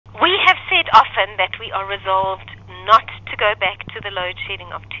we are resolved not to go back to the load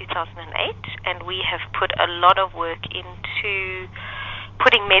shedding of 2008, and we have put a lot of work into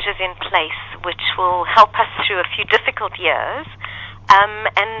putting measures in place which will help us through a few difficult years,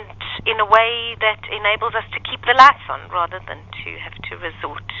 and in a way that enables us to keep the lights on rather than to have to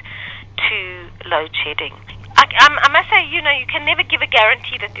resort to load shedding. I must say, you can never give a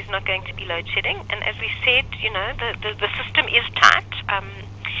guarantee that there's not going to be load shedding, and as we said, the system is tight,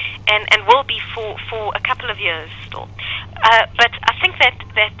 and will be for a couple of years still. But I think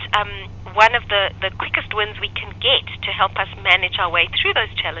that one of the quickest wins we can get to help us manage our way through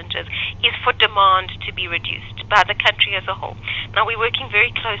those challenges is for demand to be reduced by the country as a whole. Now, we're working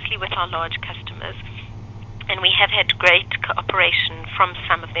very closely with our large customers, and we have had great cooperation from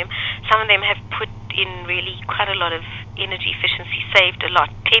some of them. Some of them have put in really quite a lot of energy efficiency, saved a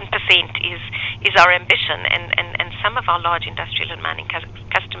lot. 10% is our ambition, and some of our large industrial and mining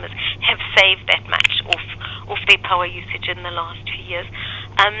customers have saved that much off their power usage in the last few years,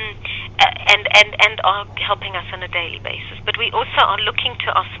 and are helping us on a daily basis. But we also are looking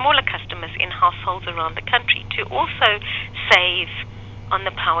to our smaller customers in households around the country to also save on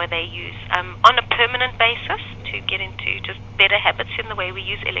the power they use on a permanent basis, to get into just better habits in the way we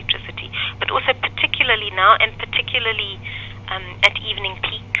use electricity, but also particularly now, and particularly at evening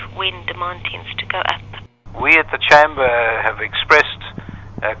peak when demand tends to go up. We at the Chamber have expressed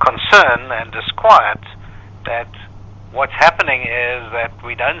concern and disquiet that what's happening is that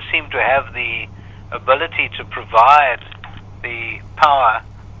we don't seem to have the ability to provide the power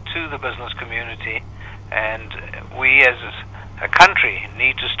to the business community, and we as a country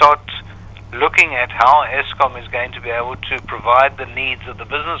need to start looking at how Eskom is going to be able to provide the needs of the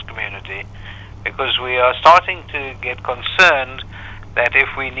business community, because we are starting to get concerned that if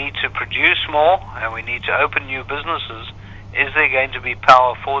we need to produce more and we need to open new businesses, is there going to be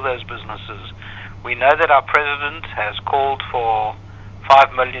power for those businesses? We know that our president has called for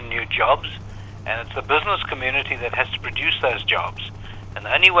 5 million new jobs, and it's the business community that has to produce those jobs. And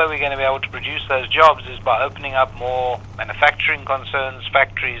the only way we're going to be able to produce those jobs is by opening up more manufacturing concerns,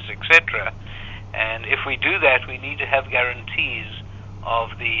 factories, etc. And if we do that, we need to have guarantees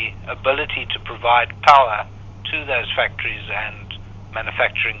of the ability to provide power to those factories and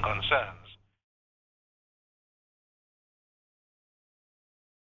manufacturing concerns.